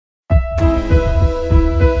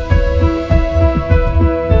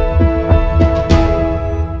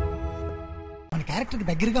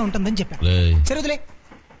దగ్గరగా ఉంటుందని చెప్పా. సరే వదిలే,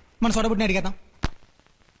 మన సొడబుట్టిని అడిగేద్దాం.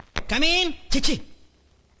 కమీన్. చిచ్చి,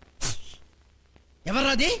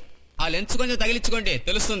 ఎవర్రాది? ఆ లెన్స్ కొంచెం తగిలించుకోండి,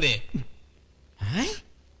 తెలుస్తుంది.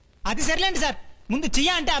 అది సర్లేండి సార్, ముందు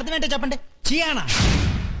చియా అంటే అర్థం ఏంటో చెప్పండి. చియానా?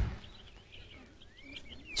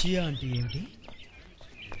 చియా అంటే ఏమిటి?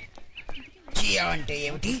 చియా అంటే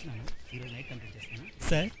ఏమిటి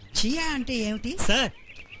సార్? చియా అంటే ఏమిటి సార్?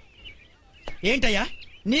 ఏంటయ్యా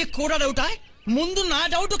నీకు కూడా డౌటా? ముందు నా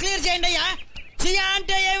డౌట్ క్లియర్ చేయండి అయ్యా. చియా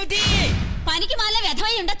అంటే ఏమిటి? పనికి మాలే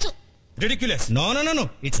వెధవై ఉండొచ్చు. Ridiculous. No no no no,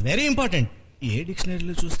 it's very important. ఏ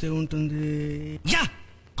డిక్షనరీలో చూస్తే ఉంటుంది? యా,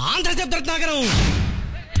 ఆంధ్ర శబ్దరత్నాకరం.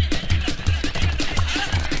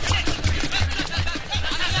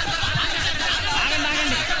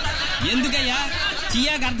 ఎందుకయ్యా?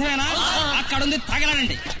 చియాకి అర్థమేనా? అక్కడ ఉంది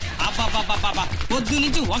తగలనండి. అబ్బా, పొద్దు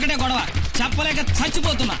నుంచి ఒకటే గొడవ, చెప్పలేక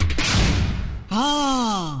చచ్చిపోతున్నా.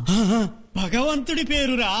 భగవంతుడి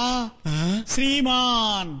పేరురా,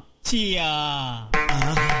 శ్రీమాన్ చియా.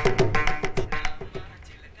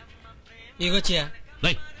 ఇగో చియా.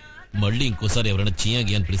 మళ్ళీ ఇంకోసారి ఎవరైనా చియా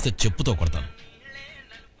గియా పిలిస్తే చెప్పుతో కొడతాను.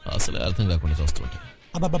 అసలే అర్థం కాకుండా చూస్తుంటే.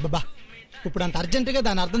 అబ్బాబ్బా, ఇప్పుడు అంత అర్జెంటుగా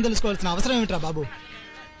దాని అర్థం తెలుసుకోవాల్సిన అవసరం ఏమిట్రా బాబు?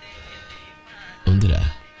 ఉందిరా,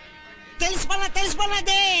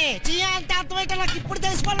 తెలిసిపోన్నదే. చియా అంటే అర్థమైతే నాకు ఇప్పుడు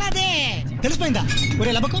తెలిసిపోన్నదే. తెలిసిపోయిందా?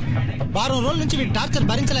 ఒరే లబకు, వారం రోజుల నుంచి వీడి టార్చర్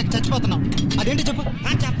భరించలేక చచ్చిపోతున్నాం. అదేంటి చెప్పు.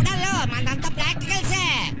 చెప్పడాలో మనంతా ప్రాక్టికల్సే.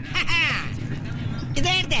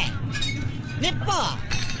 ఇదేంటే నిప్పు,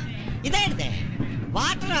 ఇదేంటే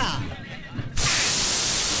వాటర్,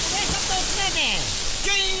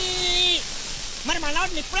 మరి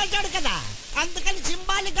మనవాడు నిప్పుడు అంటాడు కదా, అందుకని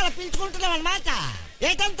సింబాలిక్ గా పిలుచుకుంటున్నాం అన్నమాట.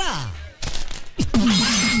 ఏటంతా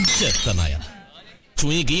చెత్తనాయ,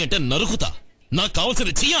 చుయిగి అంటే నరుకుతా. నాకు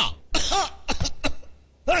కావాల్సిన చియా.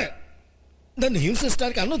 నన్ను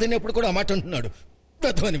హింసిస్తానికి అన్నం తినేప్పుడు కూడా ఆ మాట అంటున్నాడు.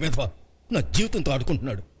 వెధవని వెధవ, నా జీవితంతో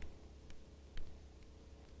ఆడుకుంటున్నాడు.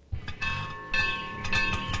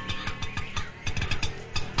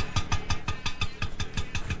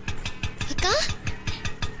 అక్క,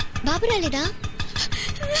 బాబు రాలేదా?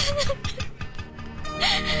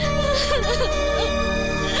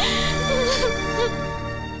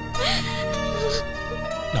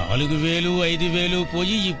 4,000 5,000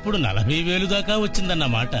 పోయి ఇప్పుడు 40,000 దాకా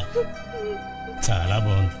వచ్చిందన్నమాట. చాలా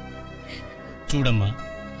బాగుంది. చూడమ్మా,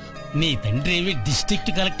 నీ తండ్రి ఏమి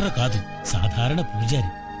డిస్ట్రిక్ట్ కలెక్టర్ కాదు, సాధారణ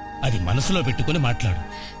పూజారి. అది మనసులో పెట్టుకుని మాట్లాడు.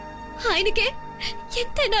 ఆయనకే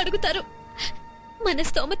ఎంతైనా అడుగుతారు. మన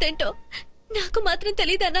స్తోమతేంటో నాకు మాత్రం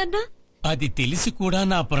తెలీదా నాన్న? అది తెలిసి కూడా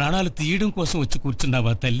నా ప్రాణాలు తీయడం కోసం వచ్చి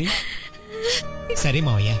కూర్చున్నావా తల్లి? సరే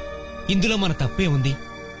మావయ్య, ఇందులో మన తప్పే ఉంది.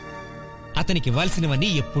 అతనికి ఇవ్వాల్సినవన్నీ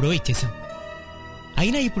ఎప్పుడో ఇచ్చేశాం.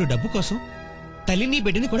 అయినా ఇప్పుడు డబ్బు కోసం తల్లిని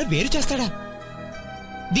బిడ్డని కూడా వేరు చేస్తాడా?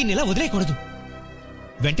 దీన్ని ఇలా వదిలేయకూడదు.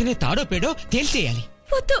 వెంటనే తాడో పేడో తేల్చేయాలి.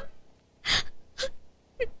 వద్దు,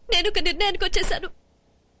 నేను ఒక నిర్ణయానికి వచ్చేశాను.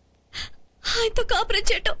 ఆయనతో కాపురం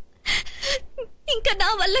చేయటం ఇంకా నా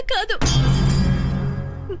వల్ల కాదు.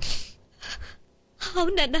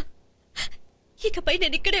 అవునన్నా, ఇకపై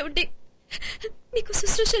నేను ఇక్కడే ఉండి నీకు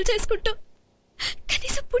శుశ్రూషలు చేసుకుంటూ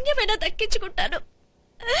కనీసం పుణ్యమైనా దక్కించుకుంటాను.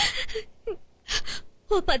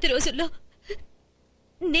 ఓ 10 రోజుల్లో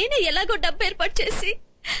నేనే ఎలాగో డబ్బు ఏర్పాటు చేసి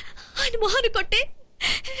ఆయన మొహాన్ని కొట్టి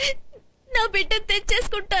నా బిడ్డను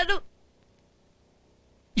తెచ్చేసుకుంటాను.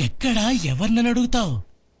 ఎక్కడా ఎవరినని అడుగుతావు?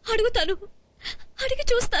 అడుగుతాను, అడిగి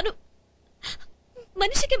చూస్తాను.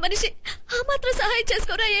 మనిషికి మనిషి ఆ మాత్రం సహాయం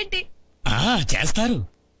చేసుకోరా ఏంటి? చేస్తారు.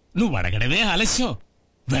 నువ్వు అడగడమే ఆలస్యం.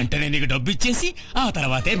 వెంటనే నీకు డబ్బు ఇచ్చేసి ఆ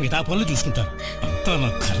తర్వాతే మిగతా పనులు చూసుకుంటారు. అంతా నా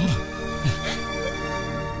కర్మ.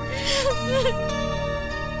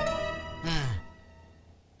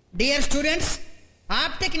 డియర్ స్టూడెంట్స్,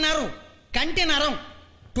 ఆప్టిక్ నర్వ్, కంటి నరం.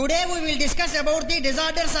 Today we will discuss about the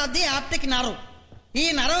disorders of the optic nerve. ఈ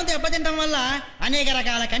నరం దెబ్బతింటం వల్ల అనేక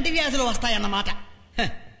రకాల కంటి వ్యాధులు వస్తాయన్నమాట.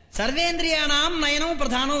 సర్వేంద్రియానాం నయనం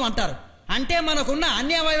ప్రధానం అంటారు. అంటే మనకున్న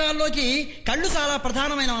అన్ని అవయవాల్లోకి కళ్ళు చాలా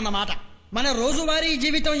ప్రధానమైన అన్నమాట. మన రోజువారీ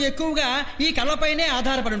జీవితం ఎక్కువగా ఈ కళ్ళపైనే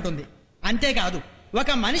ఆధారపడి ఉంటుంది. అంతేకాదు,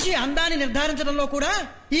 ఒక మనిషి అందాన్ని నిర్ధారించడంలో కూడా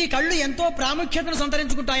ఈ కళ్ళు ఎంతో ప్రాముఖ్యతను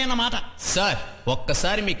సంతరించుకుంటాయన్నమాట. సార్,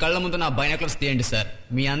 ఒక్కసారి మీ కళ్ళ ముందు నా బైనాక్యులర్స్ తీయండి సార్.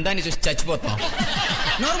 మీ అందాన్ని చూసి చచ్చిపోతాం.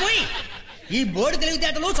 నోర్మోయ్, ఈ బోర్డు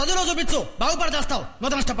తెలివితేటలు చదువులో చూపించు, బాగుపడచేస్తావు.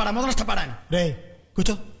 మొదనష్టపడా అని. రే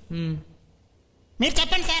కూర్చో. మీరు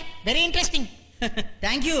చెప్పండి sir, very interesting.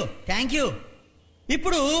 Thank you.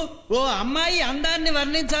 ఇప్పుడు ఓ అమ్మాయి అందాన్ని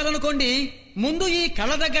వర్ణించాలనుకోండి, ముందు ఈ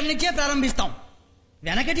కళ్ళ దగ్గర నుంచే ప్రారంభిస్తాం.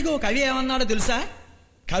 వెనకటికి ఓ కవి ఏమన్నాడో తెలుసా?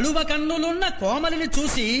 కలువ కన్నులున్న కోమలిని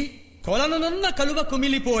చూసి కొలనులున్న కలువ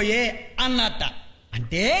కుమిలిపోయే అన్నట్ట.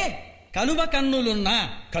 అంటే కలువ కన్నులున్న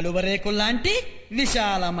కలువ రేకుల్లాంటి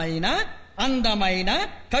విశాలమైన అందమైన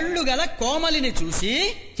కళ్ళు గల కోమలిని చూసి.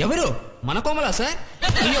 ఎవరు? మన కోమలా సార్?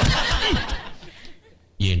 అయ్యో.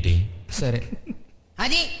 ఏంటి? సరే,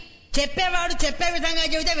 అది చెప్పేవాడు చెప్పే విధంగా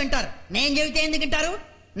చెబితే వింటారు, నేను చెబితే ఎందుకు వింటారు?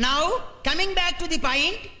 Now coming back to the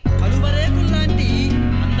point. కలువరేకుల్లాంటి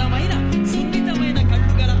అందమైన సున్నితమైన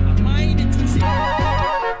కళ్ళు గల అమ్మాయిని చూసి.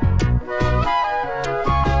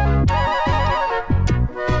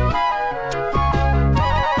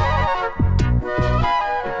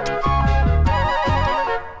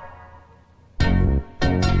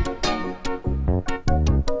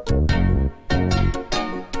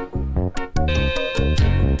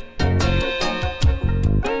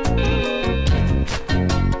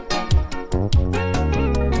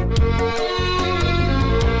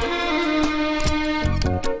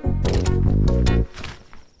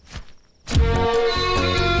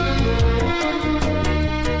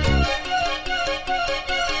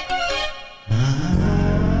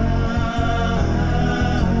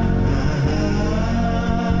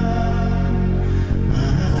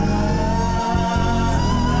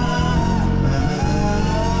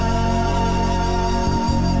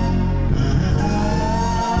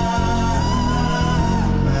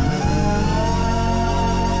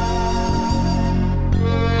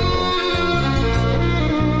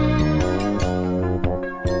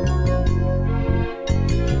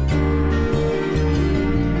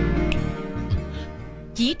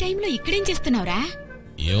 ఈ టైంలో ఇక్కడేం చేస్తున్నావురా?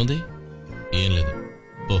 ఏముంది? ఏం లేదు,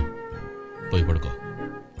 పోయి పడుకో.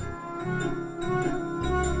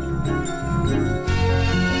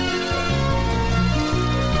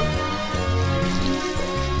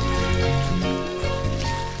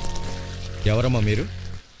 ఎవరమ్మా మీరు?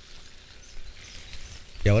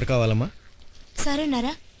 ఎవరు కావాలమ్మా? సార్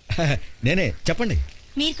ఉన్నారా? నేనే, చెప్పండి.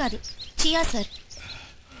 మీరు కాదు, చియా సార్.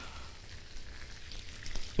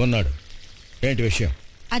 ఉన్నాడు. ఏంటి విషయం?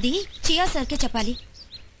 అది చియా సార్కే చెప్పాలి.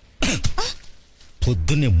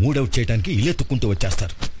 పొద్దున్నే మూడౌట్ చేయడానికి ఇల్లే తుక్కుంటూ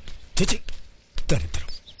వచ్చేస్తారు. చచ్చి దరిద్రం.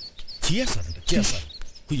 చియా సార్ అంటే చియా సార్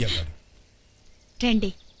కుయ్యగాడు. రండి,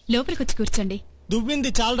 లోపలికొచ్చి కూర్చోండి.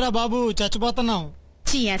 దువ్వింది చాలరా బాబు, చచ్చిపోతున్నాం.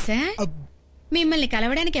 చియా సార్, మిమ్మల్ని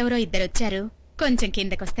కలవడానికి ఎవరో ఇద్దరు వచ్చారు, కొంచెం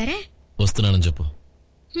కిందకొస్తారా? వస్తున్నానని చెప్పు.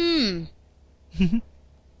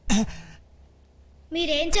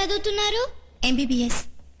 మీరేం చదువుతున్నారు? MBBS.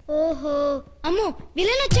 ఓహో, అమ్మో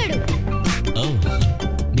విలన్ వచ్చాడు.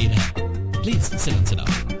 ప్లీజ్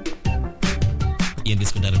ఏం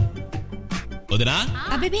తీసుకుంటారు? వదినా?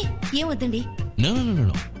 అబ్బే ఏం వద్దండి. నో,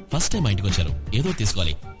 ఫస్ట్ టైం మా ఇంటికి వచ్చారు, ఏదో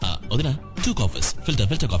తీసుకోవాలి. వదినా, 2 coffees,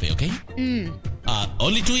 filter coffee. Okay,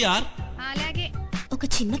 only 2 యార్. అలాగే. ఒక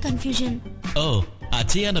చిన్న కన్ఫ్యూజన్. ఆ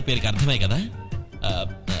చియా అన్న పేరుకి అర్థమే కదా.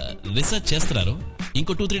 రీసెర్చ్ చేస్తున్నారు,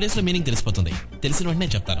 ఇంకో 2-3 డేస్ లో మీనింగ్ తెలిసిపోతుంది. తెలిసిన వెంటనే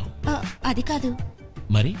చెప్తాను. అది కాదు.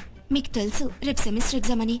 మరి మీకు తెలుసు రేపు సెమిస్టర్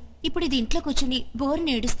ఎగ్జామ్ అని. ఇప్పుడు ఇది ఇంట్లో కూర్చుని బోర్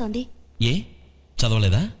నేడుస్తోంది. ఏ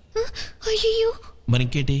చదవలేదా? అయ్యో, మరి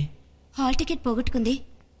ఇంకేంటి? హాల్ టికెట్ పోగొట్టుకుంది.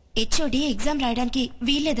 HOD ఎగ్జామ్ రాయడానికి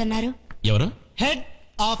వీల్లేదన్నారు. ఎవరు? Head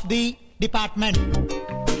of the department.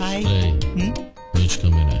 Hi.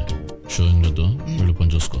 Sowing లేదు, వీళ్ళు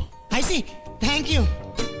పని చూసుకో. I see, thank you.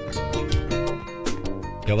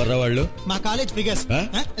 ఎవర్రా వాళ్ళు? మా కాలేజ్ ఫిగర్స్,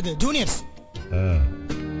 జూనియర్స్.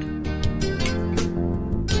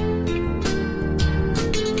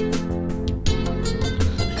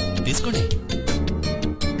 తీసుకోండి.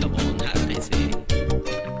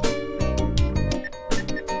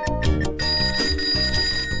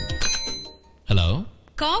 హలో,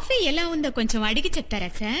 కాఫీ ఎలా ఉందో కొంచెం అడిగి చెప్తారా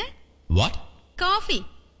sir? What? Coffee,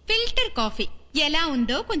 filter coffee ఎలా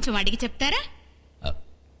ఉందో కొంచెం అడిగి చెప్తారా?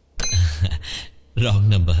 Wrong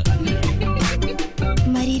number.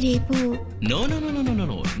 మరి రేపు?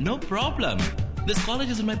 No problem. This college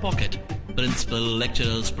is in my pocket. Principal,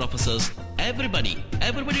 lecturers, professors, everybody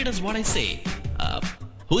does what I say.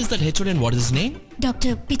 Who is that HOD and what is his name?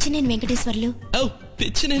 Doctor పిచ్చినేని Venkateswarlu. Oh,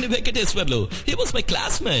 పిచ్చినేని Venkateswarlu. He was my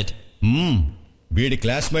classmate. వీడి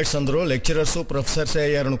classmates అందరూ lecturers, professors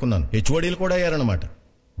అయ్యారనుకున్నాను. HODలు కూడా అయ్యారన్నమాట.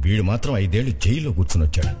 వీడు మాత్రం 5 ఏళ్ళు జైల్లో కూర్చుని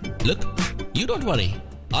వచ్చాడు. Look, you don't worry.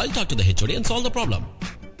 I'll talk to the HOD and solve the problem.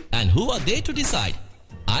 And who are they to decide?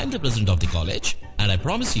 I'm the president of the college, and I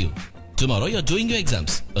promise you, tomorrow you're doing your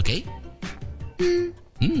exams, okay?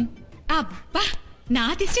 అబ్బా, నా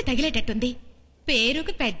దిష్టి తగిలేటట్టుంది.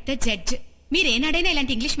 పేరుకు పెద్ద judge. మీరేనాడైనా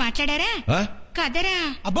ఇలాంటి English మాట్లాడారా? కదరా?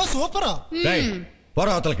 అబ్బో super.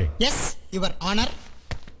 పోరా అవతలకి. Yes your honour.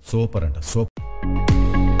 సూపర్ అంట, సూపర్.